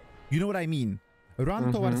 You know what I mean?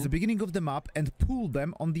 Run towards the beginning of the map and pull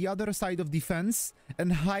them on the other side of the fence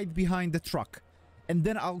and hide behind the truck. And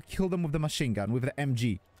then I'll kill them with the machine gun, with the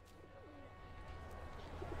MG.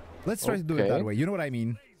 Let's try to do it that way. You know what I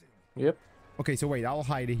mean? Yep. Okay, so wait, I'll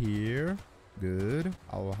hide here. Good.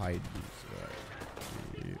 I'll hide this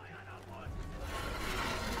way.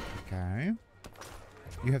 Okay.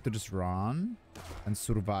 You have to just run and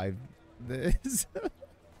survive this.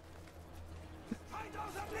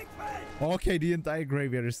 Okay, the entire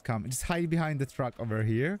graveyard is coming. Just hide behind the truck over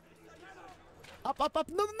here. Up.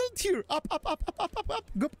 No, not here. Up.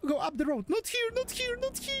 Go up the road. Not here.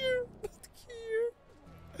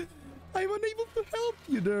 I'm unable to help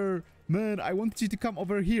you there. Man, I want you to come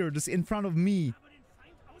over here, just in front of me.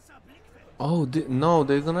 Oh, no,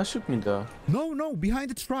 they're gonna shoot me there. No, behind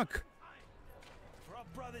the truck. For our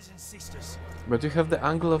brothers and sisters. But you have the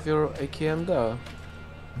angle of your AKM there.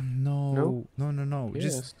 No. Yes.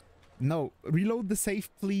 Just no. Reload the safe,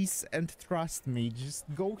 please, and trust me. Just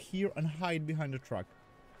go here and hide behind the truck.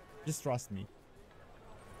 Just trust me.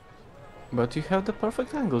 But you have the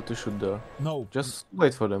perfect angle to shoot there. No. Just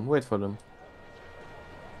wait for them.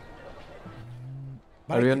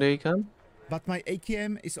 But Are you on the AKM? But my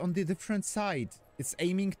AKM is on the different side. It's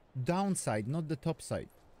aiming downside, not the top side.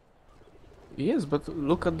 Yes, but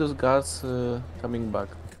look at those guards coming back.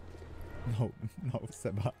 No,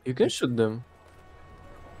 Seba. You can shoot them.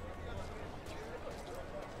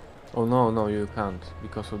 Oh no, you can't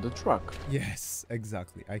because of the truck. Yes,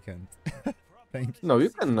 exactly. I can't. Thank you. No, you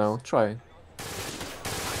can now. Try.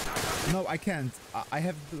 No, I can't. I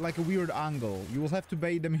have like a weird angle. You will have to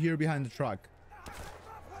bait them here behind the truck.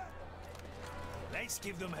 Let's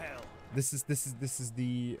give them hell. This is the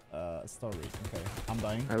story. Okay, I'm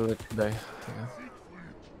dying. I'll let you die. Yeah.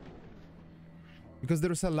 Because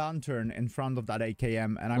there's a lantern in front of that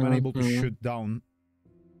AKM and I'm unable to shoot down.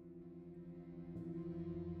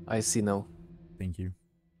 I see now. Thank you.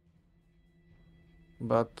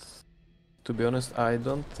 But to be honest, I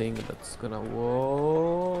don't think that's gonna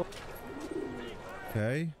work.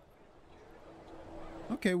 Okay.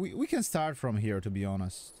 Okay, we can start from here, to be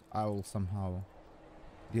honest. I will somehow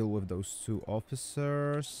deal with those two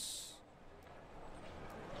officers.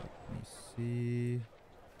 Let me see.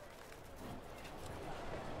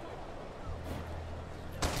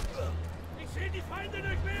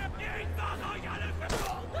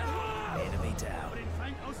 Enemy down.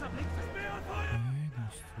 Okay,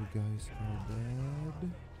 those two Two guys are dead.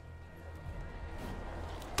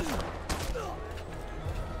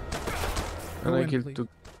 And I killed two.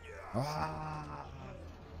 Ah!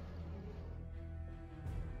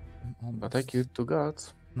 But I killed two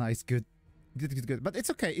guards. Nice, good. Good. But it's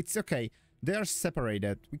okay, it's okay. They are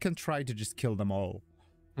separated. We can try to just kill them all.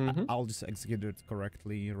 I'll just execute it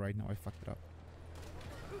correctly right now. I fucked it up.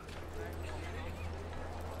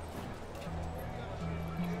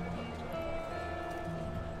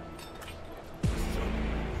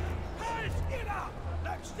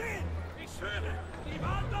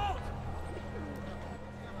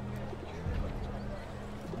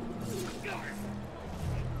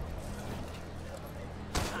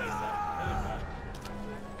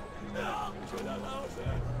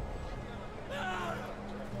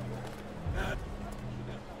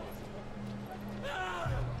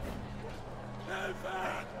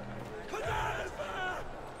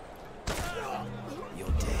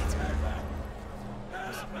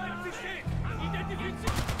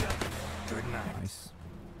 Nice.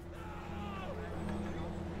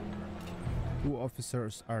 Two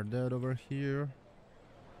officers are dead over here.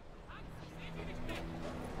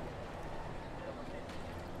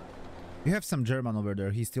 You have some German over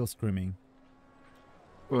there. He's still screaming.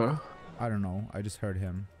 Where? I don't know. I just heard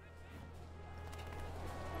him.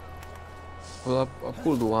 Well, I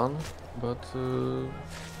pulled one, but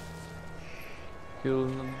he'll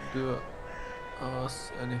not do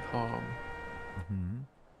us any harm.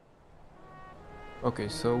 Okay,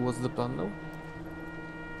 so what's the plan now?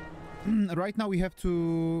 Right now we have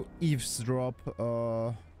to eavesdrop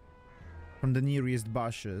from the nearest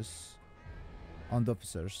bushes on the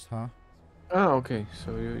officers, huh? Ah, okay,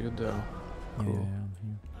 so you're there. Cool. Yeah.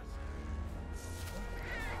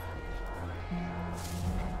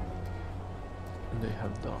 And they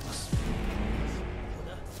have dogs.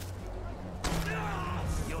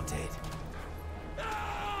 You're dead.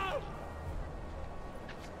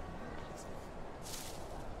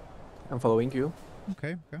 I'm following you.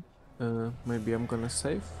 Okay. Maybe I'm gonna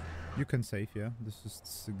save. You can save, yeah. This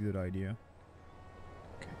is a good idea.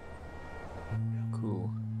 Okay.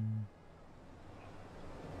 Cool.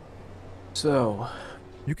 So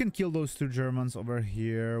you can kill those two Germans over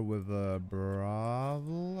here with a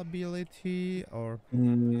Bravo ability, or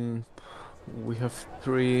we have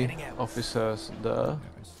 3 officers there,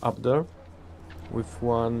 up there, with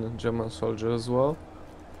 1 German soldier as well.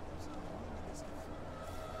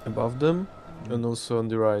 Above them, and also on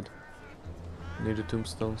the right, near the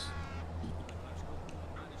tombstones.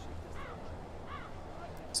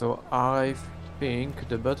 So I think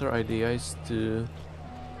the better idea is to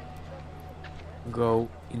go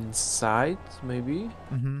inside, maybe?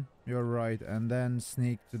 You're right, and then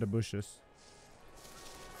sneak to the bushes.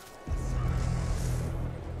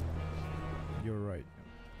 You're right.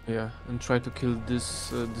 Yeah, and try to kill this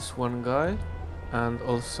this one guy, and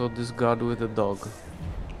also this guard with a dog.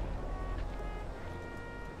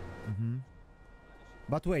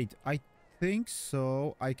 But wait, I think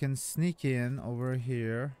so. I can sneak in over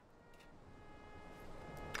here.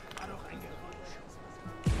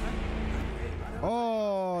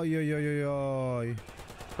 Oh, yo.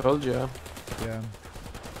 Told ya. Yeah.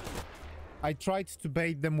 I tried to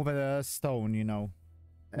bait them with a stone, you know.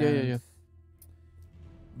 Yeah.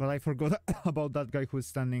 But I forgot about that guy who's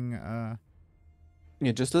standing.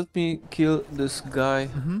 Yeah, just let me kill this guy.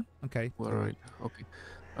 Okay. Alright. Okay.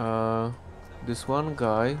 This one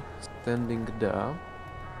guy standing there.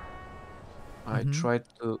 I tried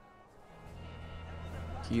to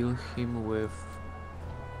kill him with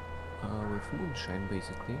moonshine,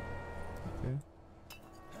 basically. Okay.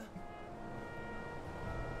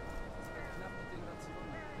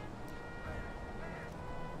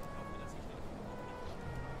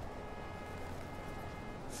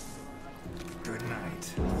 Good night.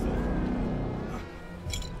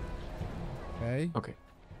 Okay.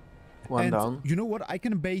 One down. You know what? I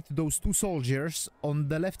can bait those 2 soldiers on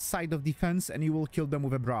the left side of defense, and you will kill them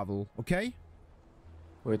with a Bravo. Okay?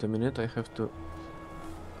 Wait a minute. I have to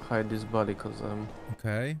hide this body because I'm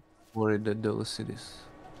worried that they'll see this.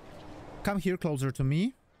 Come here closer to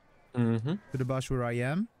me. To the bush where I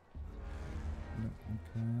am.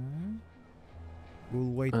 Okay.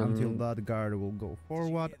 We'll wait until that guard will go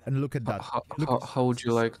forward, and look at that. How would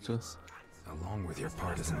you like to? Along with your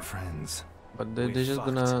partisan friends. But they're just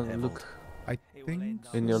gonna look, I think,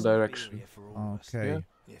 in your direction. Okay.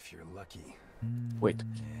 Yeah? If you're lucky. Wait.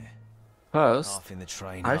 First,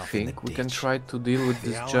 I think we can try to deal with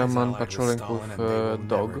this German patrolling with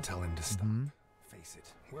dog.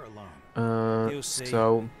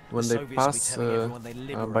 So when they pass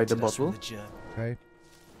by the bottle. Okay.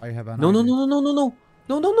 I have an No.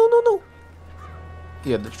 No, no, no, no, no!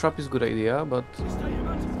 Yeah, the trap is good idea, but...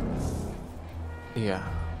 Yeah.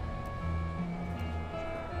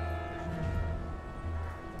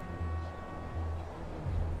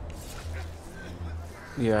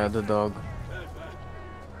 Yeah, the dog.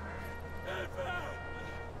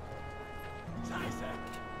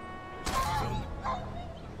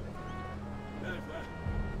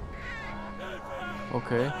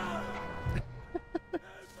 Okay.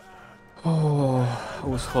 Oh, I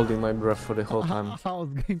was holding my breath for the whole time. How's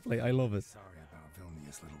gameplay? I love it. Sorry about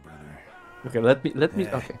Vilnius, little brother. Okay, let me.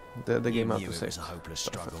 Yeah, Okay, the game you out knew to it save. was a hopeless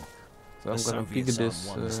struggle. So I'm The gonna pick Soviets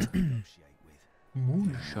aren't this ones to negotiate with.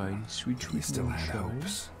 moonshine, sweet, You sweet still had moonshine.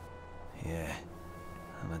 hopes. Yeah,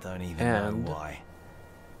 and I don't even And- know why.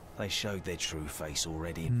 They showed their true face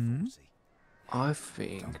already in Hmm? 40. I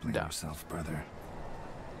think Don't blame that yourself, brother.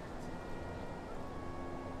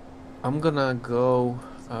 I'm gonna go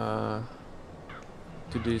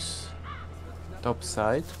to this top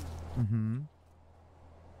side, Mm-hmm.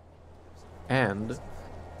 and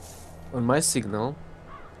on my signal,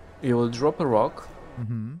 you will drop a rock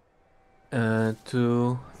Mm-hmm.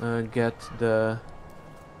 to get the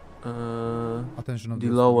Attention of the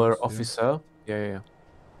those lower guys, yeah. officer. Yeah, yeah, yeah.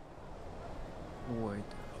 Wait.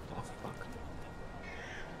 Oh fuck.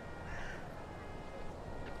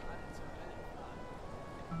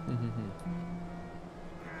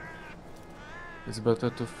 It's better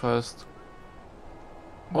to first,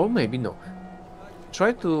 or maybe no.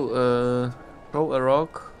 Try to throw a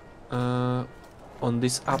rock on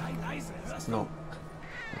this up. No.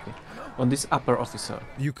 Okay. On this upper officer.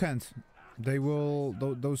 You can't. They will.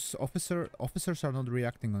 Those officers are not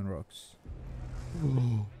reacting on rocks.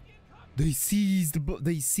 They seized.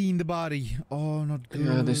 They seen the body. Oh, not good.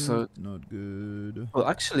 Yeah, they saw it. Not good. Well,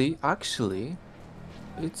 actually,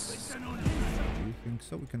 it's. Do you think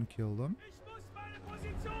so? We can kill them.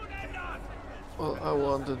 Well, I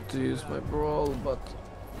wanted to use my brawl, but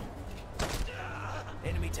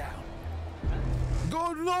Enemy down.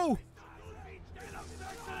 God no!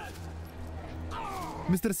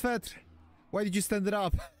 Mr. Svetr, why did you stand it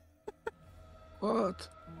up? what?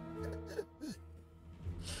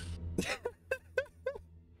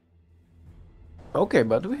 Okay,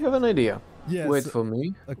 but we have an idea. Yes. Wait for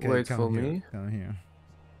me. Okay, Wait come for here, me. Come here.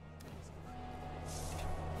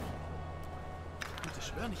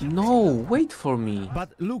 No, wait for me.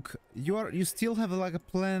 But look, you still have like a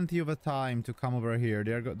plenty of a time to come over here.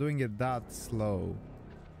 They are doing it that slow.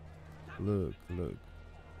 Look, look.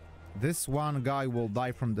 This one guy will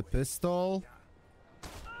die from the pistol.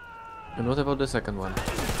 And what about the second one?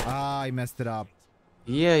 Ah, I messed it up.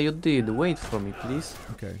 Yeah, you did. Wait for me, please.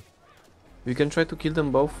 Okay. We can try to kill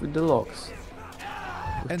them both with the logs.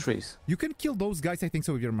 With And trees. you can kill those guys, I think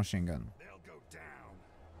so, with your machine gun.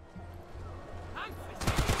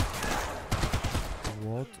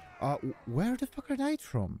 What? Where the fuck I died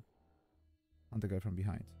from? I'm the guy from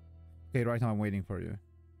behind. Okay, right now I'm waiting for you.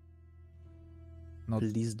 Not,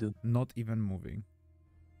 Please do. not even moving.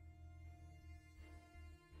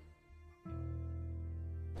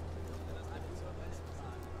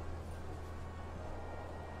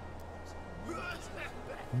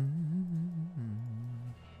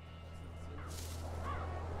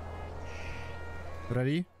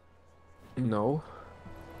 Ready? No.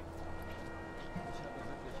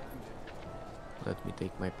 Let me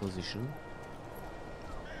take my position.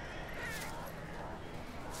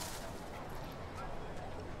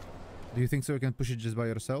 Do you think so you can push it just by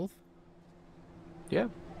yourself? Yeah.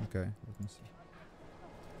 Okay, let me see.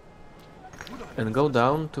 And go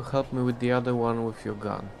down to help me with the other one with your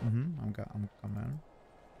gun. I'm coming.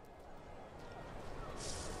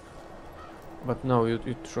 But no, you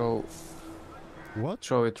throw What?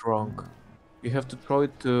 throw it wrong. You have to throw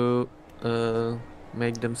it to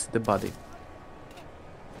make them see the body.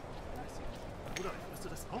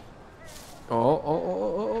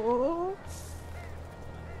 Oh.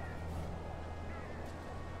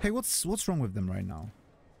 Hey, what's wrong with them right now?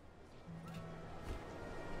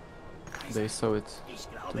 They saw it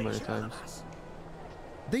too many times.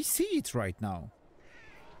 They see it right now.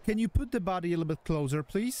 Can you put the body a little bit closer,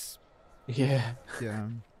 please? Yeah. Yeah.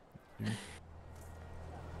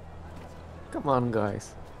 Come on,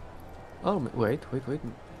 guys. Oh, wait.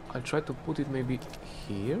 I'll try to put it maybe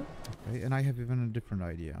here. Okay, and I have even a different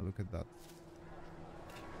idea. Look at that.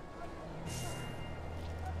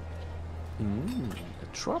 A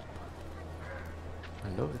trap. I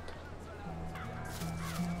love it.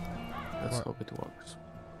 Let's What? hope it works.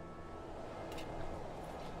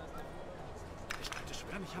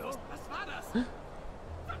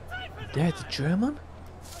 Dead German?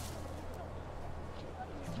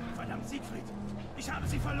 Ich habe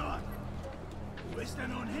sie verloren. Wo ist er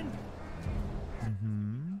nun hin?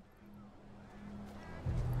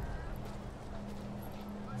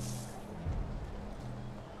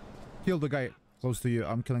 Kill the guy close to you.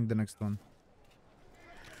 I'm killing the next one.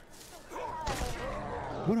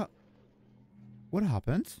 What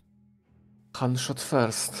happened? Han shot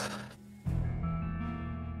first.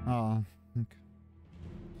 Oh, okay.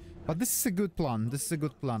 But this is a good plan. This is a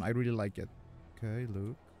good plan. I really like it. Okay,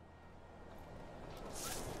 look.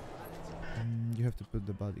 You have to put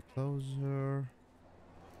the body closer.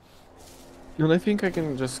 And I think I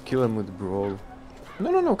can just kill him with brawl.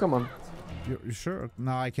 No, come on. You sure?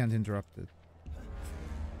 No, I can't interrupt it.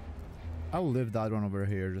 I'll leave that one over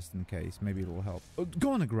here just in case. Maybe it will help. Oh,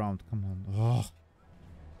 go on the ground. Come on. Oh.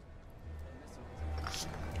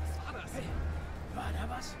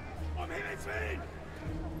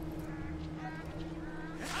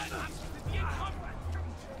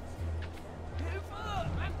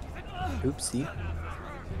 Oopsie.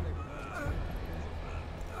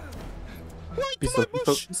 Why Pistol, come I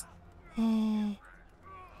push? pistol. Oh.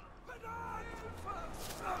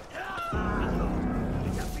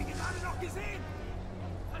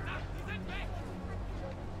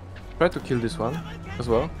 Try to kill this one as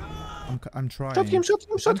well. I'm trying. Shot him, shot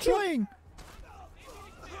him, shot him! Trying.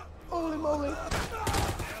 Holy moly.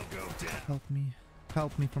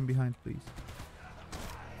 Help me from behind, please.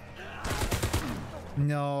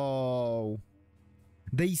 No.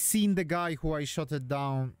 They seen the guy who I shot it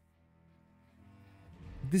down.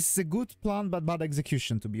 This is a good plan, but bad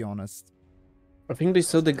execution, to be honest. I think they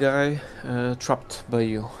saw the guy trapped by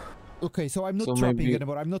you. Okay, so I'm not So trapping maybe-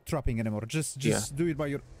 anymore. I'm not trapping anymore. Just do it by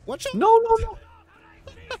your... Watch out! No!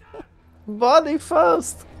 Body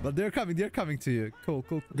first! But they're coming to you. Cool.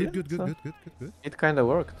 Yeah, Good. It kinda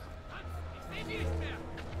worked.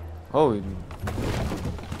 Oh,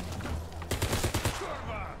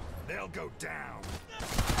 They'll go down.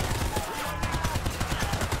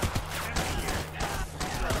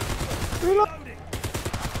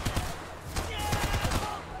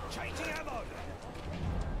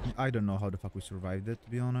 I don't know how the fuck we survived it, to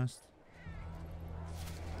be honest.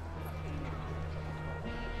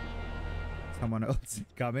 Someone else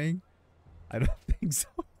coming? I don't think so.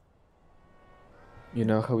 you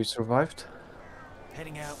know how we survived?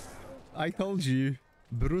 Heading out. I told you,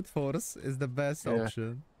 brute force is the best Yeah.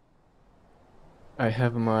 option. I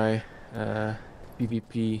have my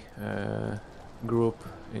PvP group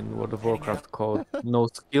in World of Warcraft called No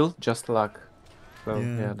Skill, Just Luck. So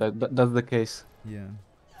Yeah. yeah, that's the case. Yeah.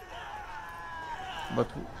 But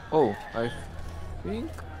oh, I think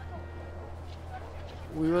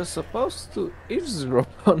we were supposed to eavesdrop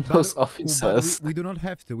on those But officers. we do not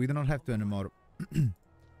have to. We do not have to anymore.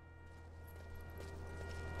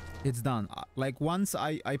 It's done. Like, once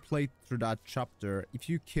I played through that chapter, if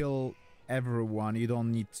you kill everyone, you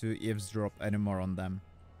don't need to eavesdrop anymore on them.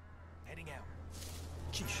 Heading out.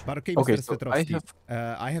 But okay, Okay, Mr. so Svetrovsky,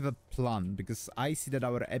 I have a plan, because I see that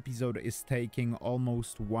our episode is taking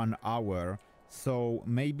almost 1 hour. So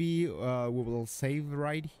maybe we will save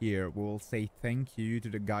right here. We will say thank you to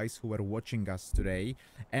the guys who were watching us today,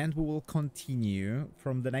 and we will continue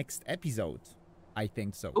from the next episode. I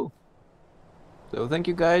think so. Cool. So thank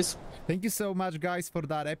you guys. Thank you so much, guys, for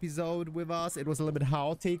that episode with us. It was a little bit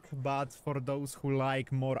chaotic, but for those who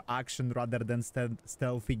like more action rather than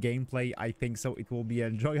stealthy gameplay, I think so it will be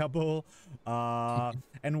enjoyable.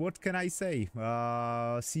 And what can I say?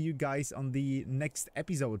 See you guys on the next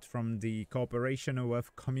episode from the cooperation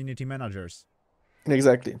with community managers.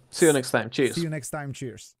 Exactly. See you next time. Cheers. See you next time.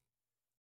 Cheers.